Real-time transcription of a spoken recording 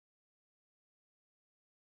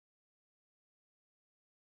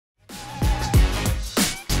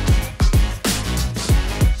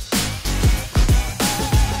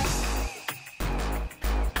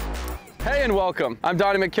and welcome. I'm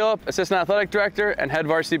Donnie McKillop, Assistant Athletic Director and Head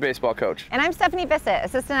Varsity Baseball Coach. And I'm Stephanie Bissett,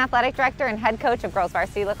 Assistant Athletic Director and Head Coach of Girls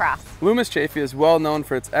Varsity Lacrosse. Loomis Chaffee is well known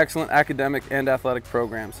for its excellent academic and athletic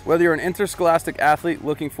programs. Whether you're an interscholastic athlete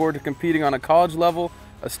looking forward to competing on a college level,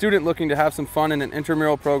 a student looking to have some fun in an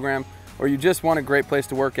intramural program, or you just want a great place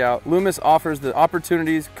to work out, Loomis offers the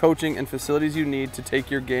opportunities, coaching, and facilities you need to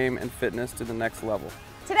take your game and fitness to the next level.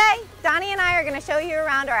 Today, Donnie and I are going to show you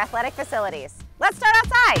around our athletic facilities. Let's start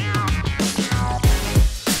outside.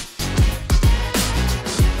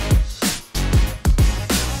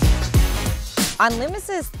 On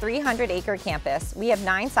Loomis's 300-acre campus, we have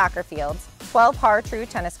 9 soccer fields, 12 Har-Tru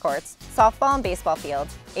tennis courts, softball and baseball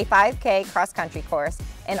fields, a 5K cross-country course,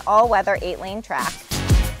 an all-weather 8-lane track,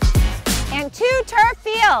 and 2 turf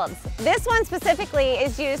fields. This one specifically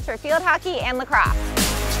is used for field hockey and lacrosse.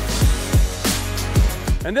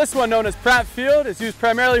 And this one, known as Pratt Field, is used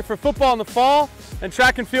primarily for football in the fall and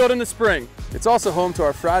track and field in the spring. It's also home to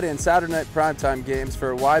our Friday and Saturday night primetime games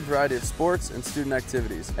for a wide variety of sports and student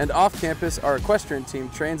activities. And off campus, our equestrian team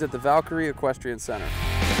trains at the Valkyrie Equestrian Center.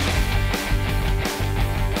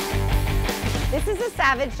 This is the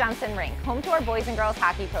Savage Johnson Rink, home to our boys and girls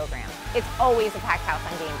hockey program. It's always a packed house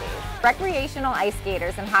on game days. Recreational ice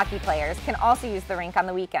skaters and hockey players can also use the rink on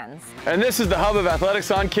the weekends. And this is the hub of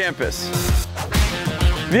athletics on campus.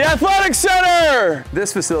 The Athletic Center!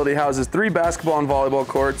 This facility houses 3 basketball and volleyball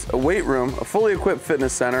courts, a weight room, a fully equipped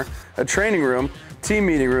fitness center, a training room, team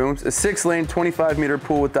meeting rooms, a 6-lane 25-meter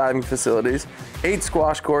pool with diving facilities, 8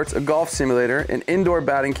 squash courts, a golf simulator, an indoor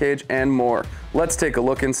batting cage, and more. Let's take a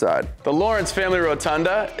look inside. The Lawrence Family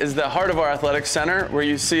Rotunda is the heart of our athletic center, where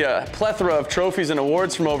you see a plethora of trophies and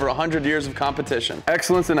awards from over 100 years of competition.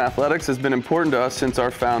 Excellence in athletics has been important to us since our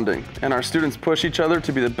founding, and our students push each other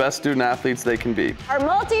to be the best student athletes they can be. Our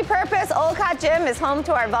multi-purpose Olcott Gym is home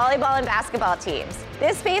to our volleyball and basketball teams.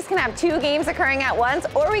 This space can have 2 games occurring at once,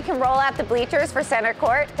 or we can roll out the bleachers for center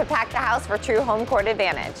court to pack the house for true home court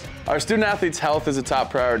advantage. Our student athletes' health is a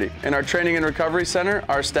top priority. In our training and recovery center,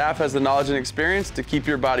 our staff has the knowledge and experience to keep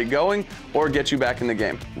your body going or get you back in the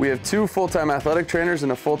game. We have 2 full-time athletic trainers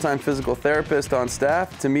and a full-time physical therapist on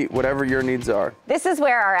staff to meet whatever your needs are. This is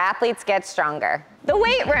where our athletes get stronger. The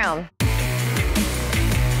weight room.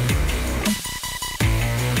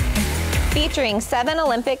 Featuring 7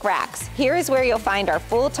 Olympic racks, here is where you'll find our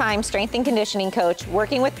full-time strength and conditioning coach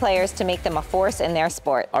working with players to make them a force in their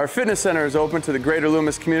sport. Our fitness center is open to the greater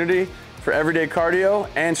Loomis community for everyday cardio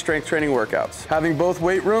and strength training workouts. Having both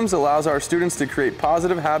weight rooms allows our students to create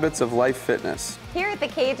positive habits of life fitness. Here at the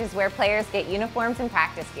cage is where players get uniforms and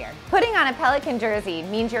practice gear. Putting on a Pelican jersey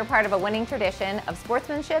means you're part of a winning tradition of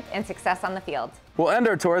sportsmanship and success on the field. We'll end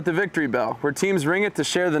our tour at the Victory Bell, where teams ring it to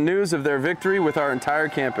share the news of their victory with our entire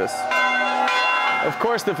campus. Of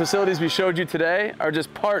course, the facilities we showed you today are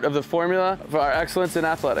just part of the formula for our excellence in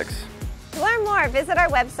athletics. To learn more, visit our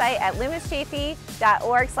website at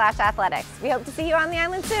loomischaffee.org/athletics. We hope to see you on the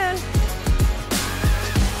island soon.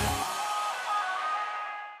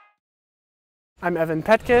 I'm Evan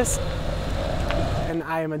Petkis, and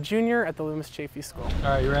I am a junior at the Loomis Chaffee School.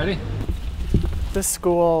 All right, you ready? This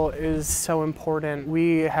school is so important.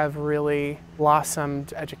 We have really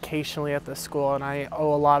blossomed educationally at this school, and I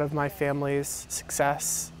owe a lot of my family's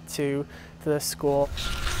success to this school.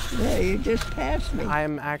 Yeah, you just passed me.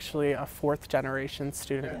 I'm actually a 4th-generation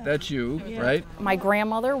student. That's you, right? My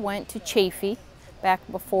grandmother went to Chaffee back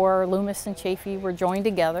before Loomis and Chaffee were joined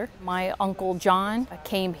together. My uncle John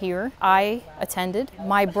came here. I attended.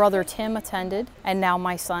 My brother Tim attended. And now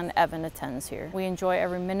my son Evan attends here. We enjoy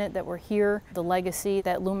every minute that we're here. The legacy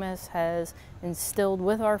that Loomis has instilled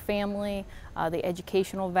with our family, the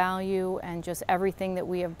educational value, and just everything that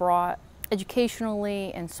we have brought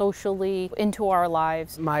educationally and socially into our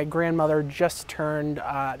lives. My grandmother just turned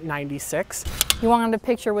 96. You wanted a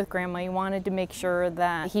picture with Grandma. You wanted to make sure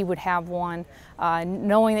that he would have one.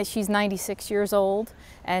 Knowing that she's 96 years old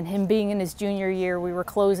and him being in his junior year, we were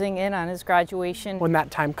closing in on his graduation. When that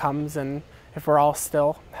time comes, and if we're all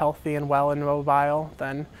still healthy and well and mobile,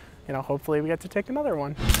 then hopefully we get to take another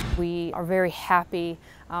one. We are very happy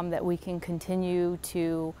that we can continue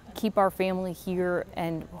to keep our family here,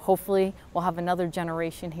 and hopefully we'll have another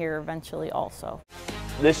generation here eventually also.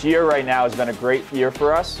 This year right now has been a great year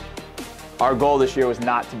for us. Our goal this year was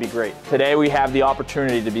not to be great. Today we have the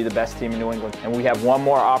opportunity to be the best team in New England, and we have one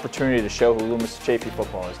more opportunity to show who Loomis Chaffee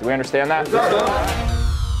football is. Do we understand that?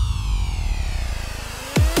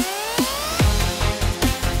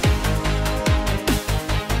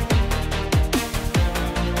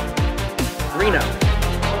 Reno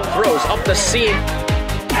throws up the seam.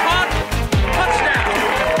 Caught! Touchdown!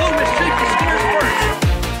 Loomis Chaffee scores first.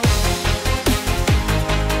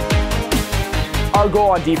 Our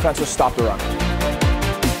goal on defense was stop the run.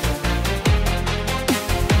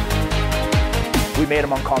 We made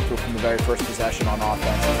them uncomfortable from the very first possession on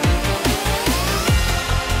offense.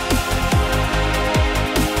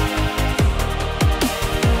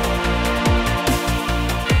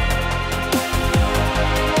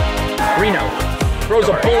 Reno throws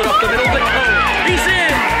a bullet up the middle of the cone. He's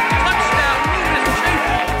in! Touchdown, Loomis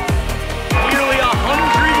Chaffee! Nearly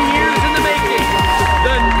 100 years in the making.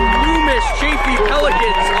 The Loomis Chaffee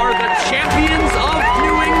Pelicans are the champions of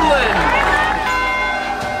New England.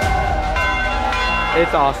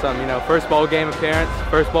 It's awesome, you know, first bowl game appearance,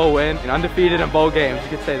 first bowl win, and undefeated in bowl games, you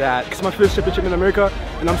could say that. It's my first championship in America,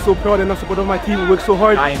 and I'm so proud and I'm supportive of my team. We work so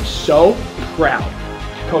hard. I am so proud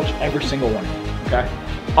to coach every single one of you, okay?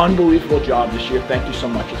 Unbelievable job this year. Thank you so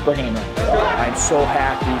much. Let's bring it in. I'm so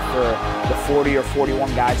happy for the 40 or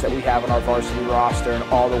 41 guys that we have on our varsity roster and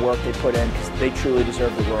all the work they put in, because they truly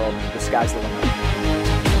deserve the world. The sky's the limit.